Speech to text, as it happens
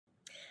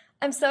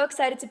I'm so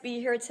excited to be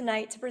here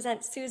tonight to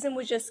present Susan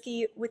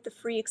Wojcicki with the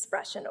Free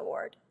Expression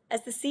Award.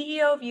 As the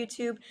CEO of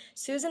YouTube,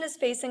 Susan is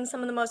facing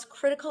some of the most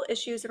critical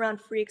issues around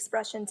free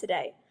expression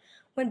today.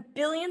 When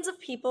billions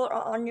of people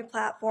are on your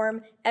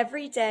platform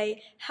every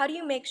day, how do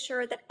you make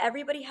sure that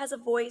everybody has a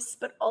voice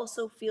but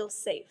also feels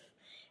safe?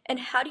 And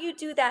how do you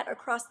do that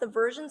across the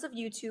versions of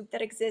YouTube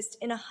that exist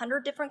in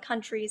 100 different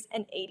countries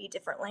and 80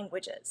 different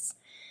languages?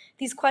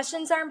 These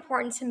questions are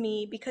important to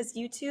me because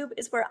YouTube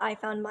is where I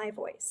found my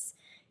voice.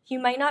 You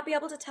might not be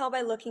able to tell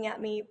by looking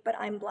at me, but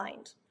I'm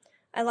blind.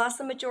 I lost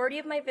the majority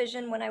of my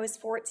vision when I was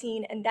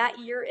 14, and that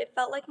year it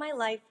felt like my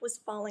life was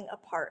falling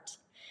apart.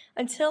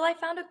 Until I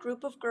found a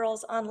group of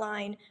girls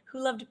online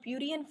who loved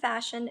beauty and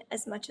fashion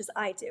as much as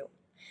I do.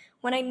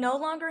 When I no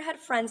longer had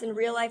friends in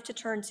real life to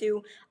turn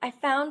to, I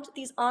found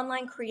these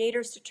online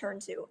creators to turn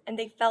to, and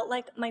they felt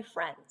like my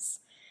friends.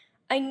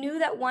 I knew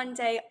that one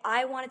day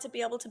I wanted to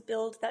be able to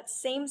build that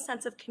same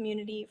sense of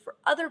community for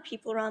other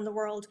people around the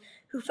world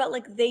who felt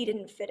like they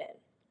didn't fit in.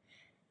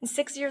 And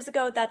 6 years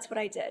ago, that's what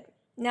I did.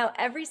 Now,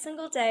 every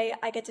single day,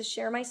 I get to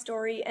share my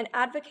story and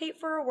advocate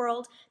for a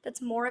world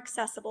that's more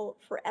accessible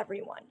for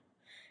everyone.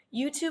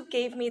 YouTube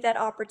gave me that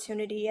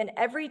opportunity, and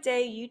every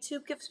day,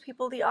 YouTube gives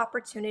people the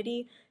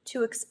opportunity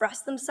to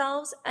express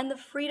themselves and the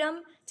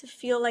freedom to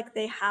feel like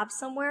they have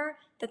somewhere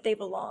that they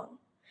belong.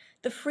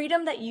 The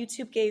freedom that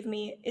YouTube gave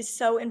me is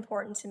so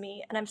important to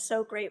me, and I'm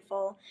so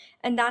grateful.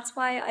 And that's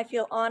why I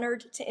feel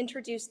honored to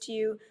introduce to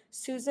you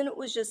Susan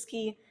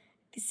Wojcicki,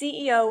 the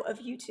CEO of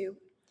YouTube.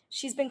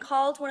 She's been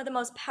called one of the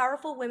most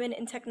powerful women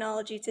in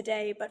technology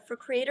today, but for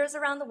creators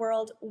around the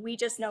world, we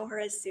just know her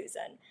as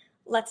Susan.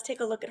 Let's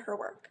take a look at her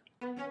work.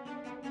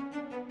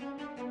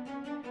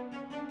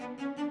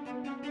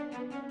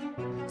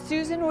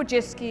 Susan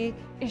Wojcicki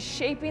is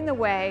shaping the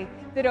way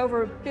that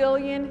over 1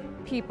 billion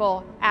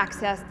people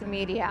access the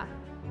media.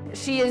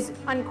 She is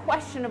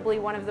unquestionably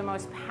one of the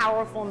most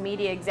powerful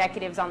media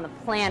executives on the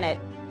planet.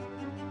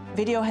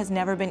 Video has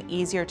never been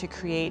easier to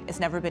create, it's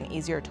never been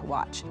easier to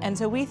watch. And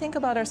so we think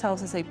about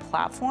ourselves as a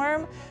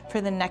platform for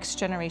the next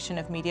generation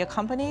of media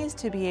companies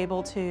to be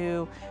able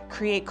to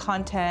create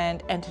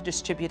content and to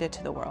distribute it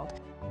to the world.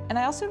 And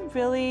I also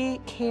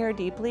really care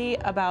deeply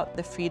about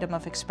the freedom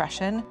of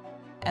expression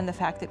and the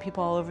fact that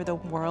people all over the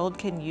world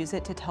can use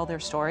it to tell their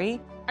story.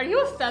 Are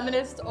you a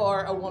feminist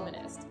or a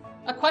womanist?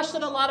 A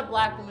question a lot of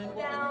black women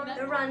will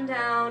The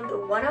rundown, the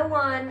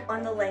 101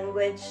 on the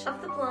language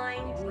of the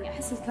blind.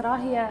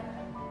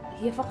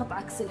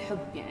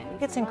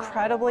 It's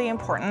incredibly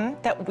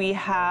important that we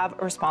have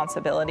a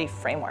responsibility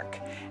framework,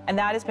 and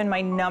that has been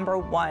my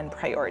 #1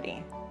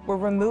 priority. We're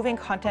removing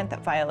content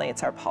that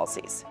violates our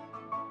policies.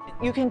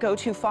 You can go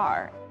too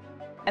far,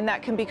 and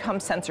that can become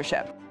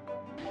censorship.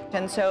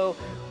 And so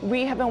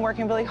we have been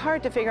working really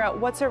hard to figure out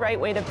what's the right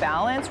way to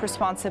balance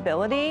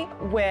responsibility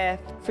with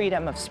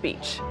freedom of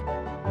speech.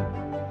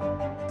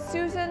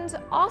 Susan's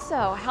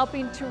also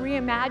helping to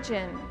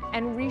reimagine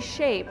and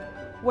reshape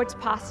what's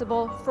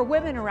possible for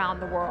women around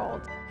the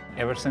world.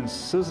 Ever since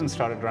Susan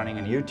started running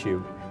on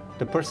YouTube,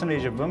 the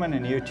percentage of women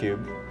in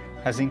YouTube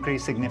has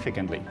increased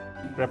significantly.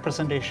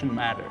 Representation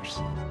matters.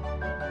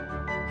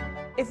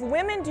 If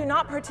women do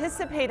not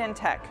participate in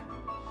tech,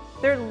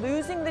 they're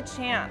losing the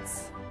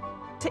chance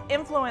to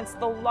influence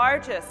the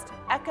largest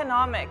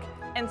economic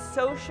and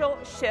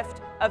social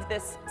shift of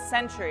this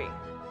century.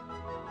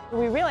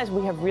 We realize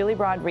we have really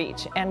broad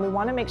reach, and we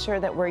want to make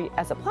sure that we,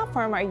 as a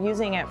platform, are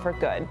using it for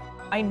good.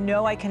 I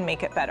know I can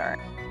make it better,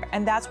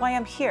 and that's why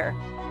I'm here.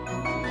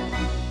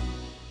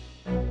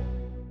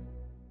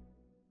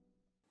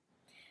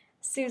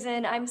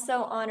 Susan, I'm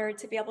so honored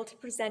to be able to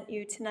present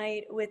you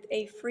tonight with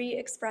a Free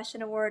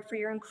Expression Award for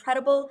your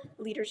incredible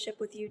leadership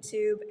with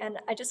YouTube. And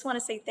I just want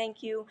to say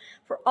thank you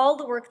for all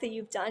the work that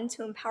you've done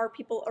to empower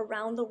people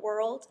around the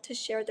world to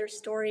share their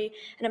story.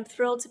 And I'm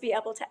thrilled to be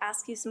able to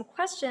ask you some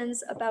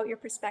questions about your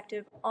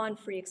perspective on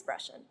free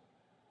expression.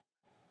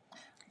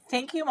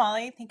 Thank you,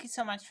 Molly. Thank you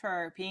so much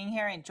for being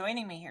here and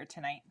joining me here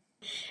tonight.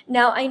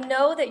 Now, I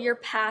know that your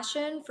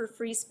passion for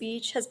free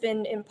speech has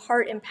been in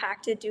part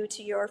impacted due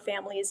to your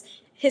family's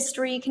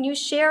history. Can you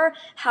share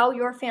how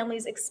your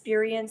family's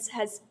experience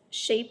has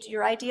shaped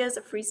your ideas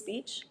of free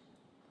speech?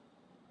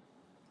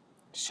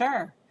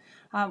 Sure.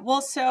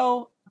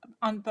 So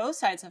on both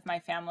sides of my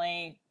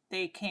family,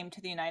 they came to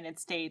the United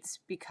States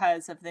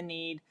because of the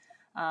need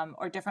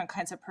or different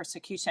kinds of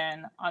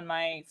persecution. On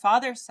my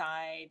father's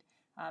side,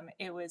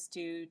 it was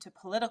due to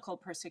political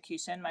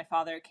persecution. My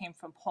father came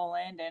from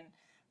Poland, and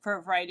for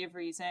a variety of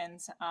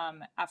reasons,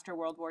 after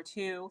World War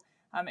II,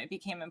 it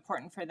became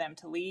important for them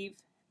to leave.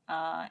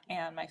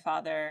 And my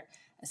father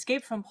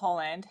escaped from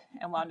Poland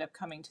and wound up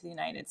coming to the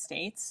United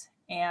States.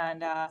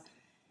 And,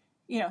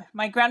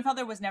 my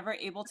grandfather was never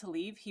able to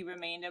leave. He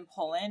remained in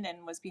Poland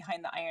and was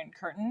behind the Iron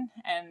Curtain.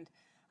 And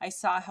I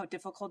saw how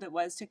difficult it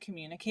was to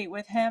communicate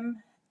with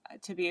him,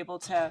 to be able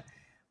to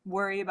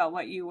worry about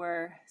what you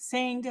were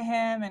saying to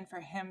him, and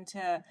for him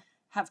to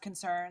have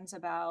concerns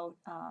about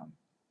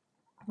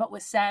what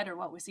was said or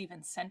what was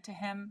even sent to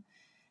him.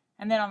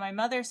 And then on my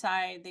mother's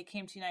side, they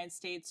came to the United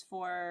States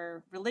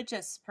for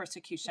religious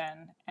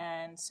persecution.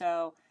 And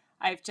so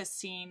I've just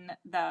seen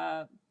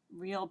the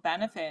real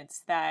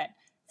benefits that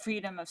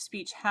freedom of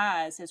speech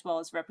has, as well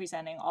as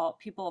representing all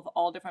people of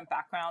all different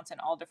backgrounds and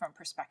all different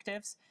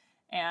perspectives.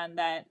 And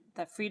that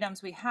the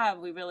freedoms we have,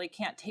 we really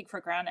can't take for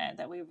granted,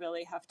 that we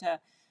really have to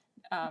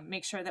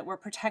make sure that we're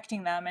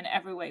protecting them in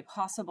every way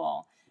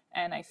possible.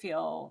 And I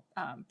feel,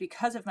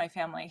 because of my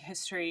family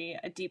history,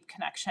 a deep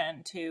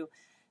connection to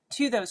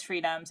those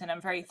freedoms, and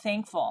I'm very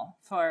thankful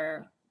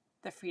for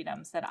the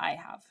freedoms that I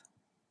have.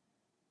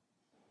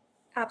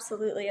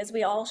 Absolutely, as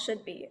we all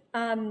should be.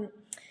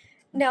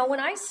 Now, when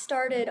I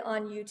started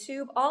on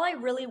YouTube, all I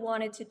really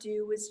wanted to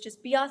do was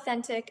just be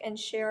authentic and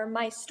share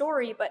my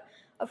story. But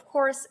of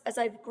course, as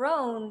I've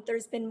grown,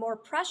 there's been more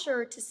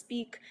pressure to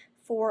speak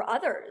for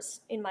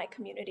others in my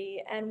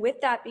community. And with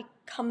that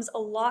becomes a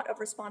lot of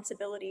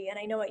responsibility. And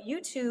I know at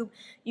YouTube,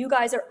 you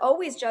guys are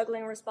always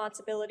juggling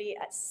responsibility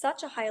at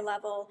such a high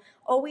level,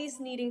 always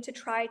needing to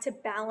try to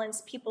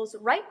balance people's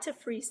right to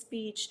free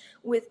speech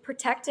with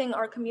protecting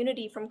our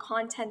community from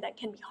content that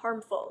can be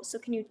harmful. So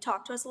can you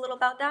talk to us a little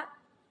about that?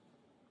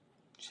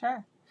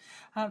 Sure.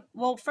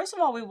 Well, first of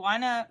all, we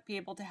want to be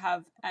able to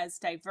have as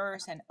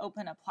diverse and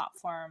open a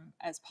platform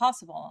as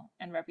possible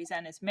and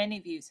represent as many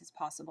views as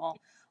possible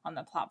on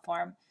the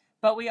platform.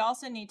 But we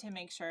also need to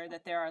make sure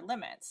that there are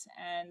limits,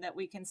 and that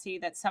we can see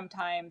that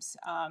sometimes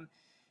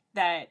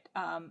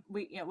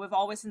we've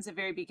always, since the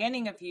very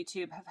beginning of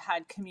YouTube, have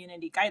had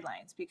community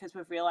guidelines, because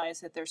we've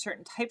realized that there's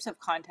certain types of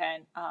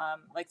content,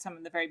 like some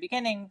of the very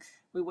beginning,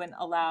 we wouldn't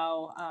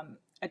allow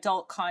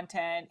adult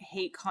content,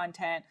 hate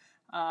content,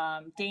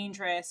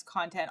 dangerous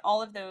content.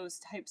 All of those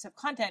types of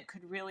content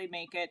could really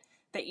make it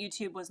that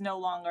YouTube was no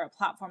longer a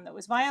platform that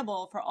was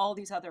viable for all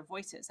these other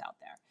voices out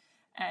there.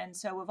 And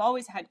so we've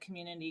always had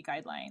community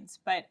guidelines,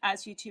 but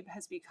as YouTube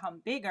has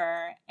become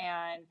bigger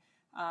and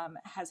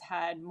has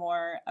had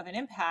more of an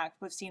impact,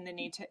 we've seen the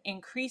need to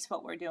increase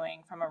what we're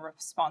doing from a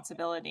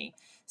responsibility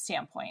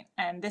standpoint.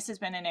 And this has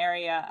been an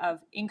area of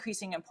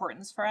increasing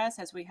importance for us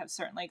as we have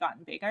certainly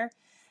gotten bigger.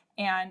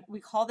 And we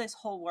call this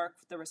whole work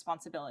the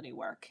responsibility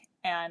work.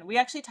 And we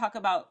actually talk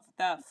about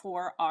the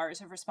 4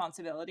 R's of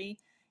responsibility.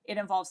 It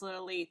involves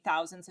literally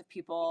thousands of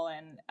people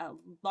and a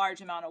large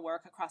amount of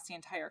work across the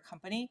entire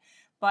company.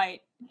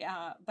 But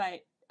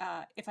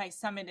if I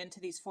sum it into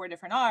these 4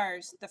 different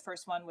R's, the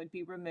first one would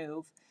be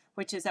remove,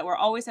 which is that we're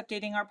always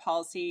updating our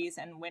policies.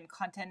 And when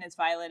content is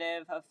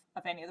violative of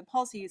any of the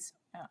policies,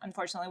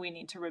 unfortunately, we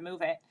need to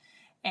remove it.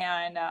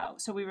 And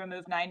so we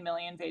removed 9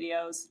 million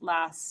videos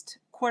last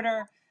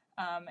quarter.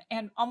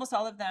 And almost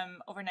all of them,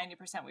 over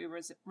 90%, we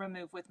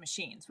remove with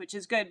machines, which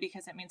is good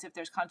because it means if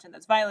there's content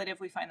that's violative,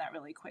 we find that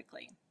really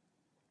quickly.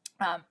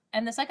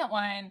 And the second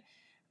one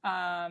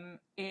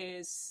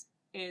is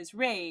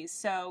raise.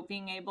 So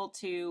being able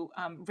to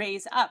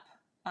raise up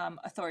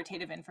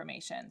authoritative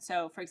information.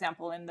 So, for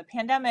example, in the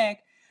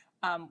pandemic,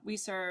 we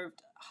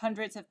served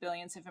hundreds of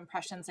billions of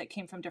impressions that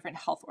came from different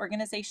health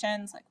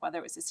organizations, like whether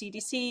it was the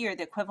CDC or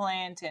the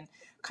equivalent in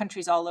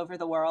countries all over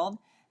the world.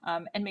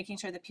 And making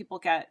sure that people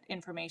get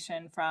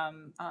information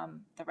from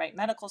the right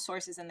medical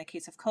sources in the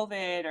case of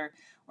COVID,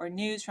 or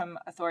news from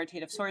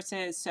authoritative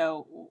sources.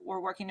 So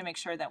we're working to make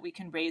sure that we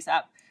can raise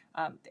up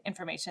the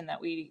information that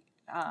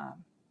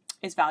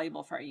is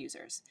valuable for our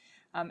users.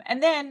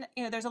 And then,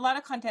 there's a lot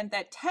of content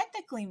that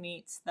technically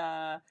meets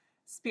the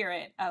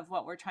spirit of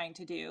what we're trying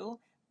to do,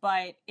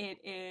 but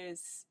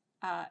it's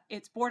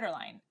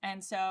borderline.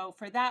 And so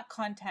for that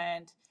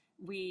content,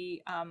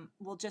 we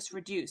will just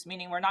reduce,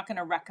 meaning we're not going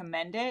to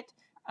recommend it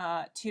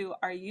to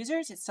our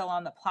users. It's still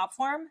on the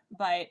platform,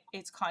 but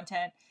it's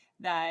content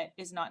that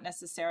is not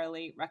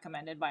necessarily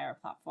recommended by our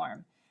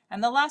platform.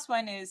 And the last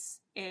one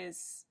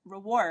is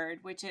reward,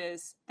 which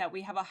is that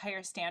we have a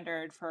higher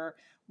standard for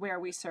where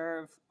we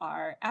serve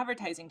our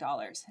advertising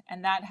dollars.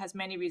 And that has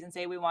many reasons.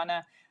 We want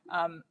to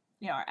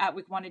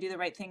we want to do the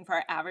right thing for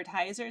our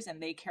advertisers,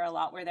 and they care a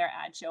lot where their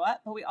ads show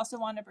up. But we also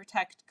want to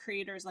protect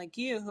creators like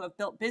you who have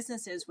built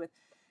businesses with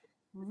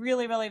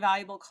really, really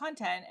valuable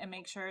content, and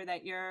make sure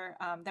that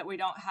that we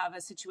don't have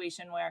a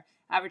situation where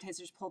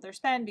advertisers pull their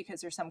spend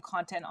because there's some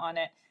content on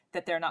it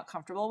that they're not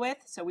comfortable with.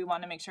 So we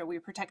want to make sure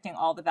we're protecting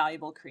all the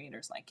valuable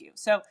creators like you.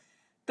 So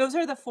those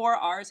are the 4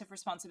 R's of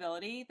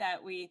responsibility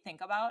that we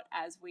think about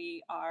as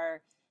we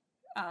are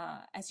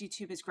as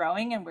YouTube is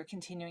growing and we're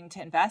continuing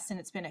to invest. And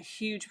it's been a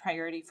huge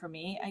priority for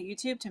me at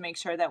YouTube to make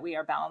sure that we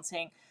are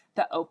balancing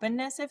the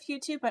openness of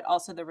YouTube, but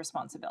also the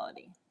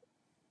responsibility.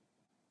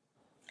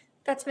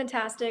 That's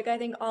fantastic. I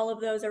think all of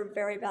those are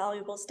very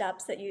valuable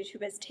steps that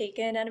YouTube has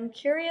taken. And I'm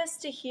curious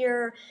to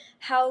hear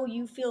how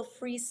you feel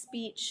free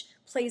speech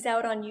plays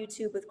out on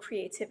YouTube with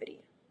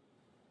creativity.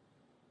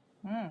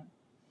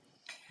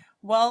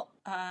 Well,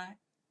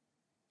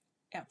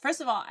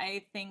 first of all,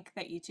 I think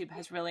that YouTube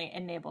has really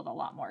enabled a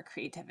lot more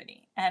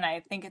creativity. And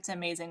I think it's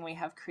amazing we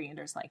have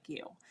creators like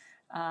you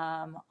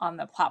on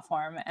the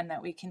platform, and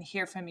that we can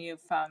hear from you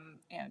from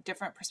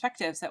different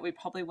perspectives that we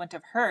probably wouldn't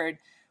have heard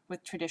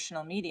with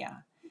traditional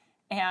media.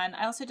 And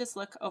I also just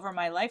look over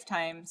my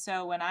lifetime.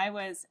 So when I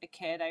was a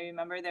kid, I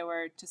remember there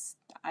were just,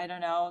 I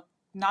don't know,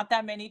 not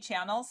that many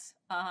channels,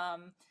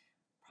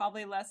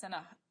 probably less than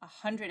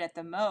 100 at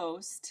the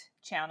most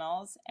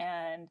channels.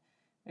 And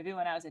maybe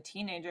when I was a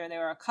teenager, there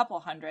were a couple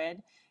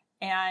hundred.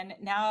 And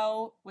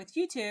now with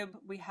YouTube,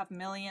 we have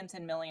millions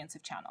and millions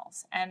of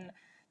channels. And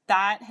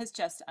that has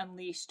just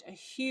unleashed a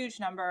huge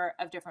number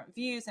of different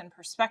views and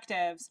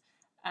perspectives.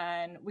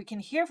 And we can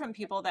hear from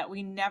people that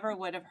we never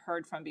would have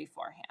heard from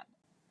beforehand.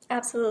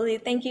 Absolutely.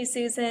 Thank you,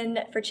 Susan,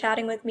 for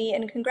chatting with me,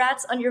 and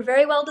congrats on your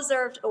very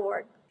well-deserved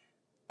award.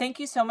 Thank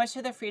you so much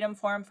to the Freedom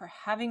Forum for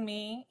having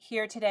me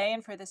here today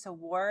and for this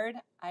award.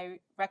 I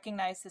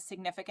recognize the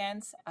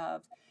significance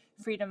of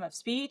freedom of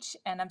speech,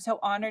 and I'm so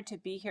honored to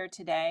be here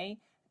today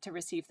to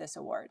receive this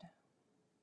award.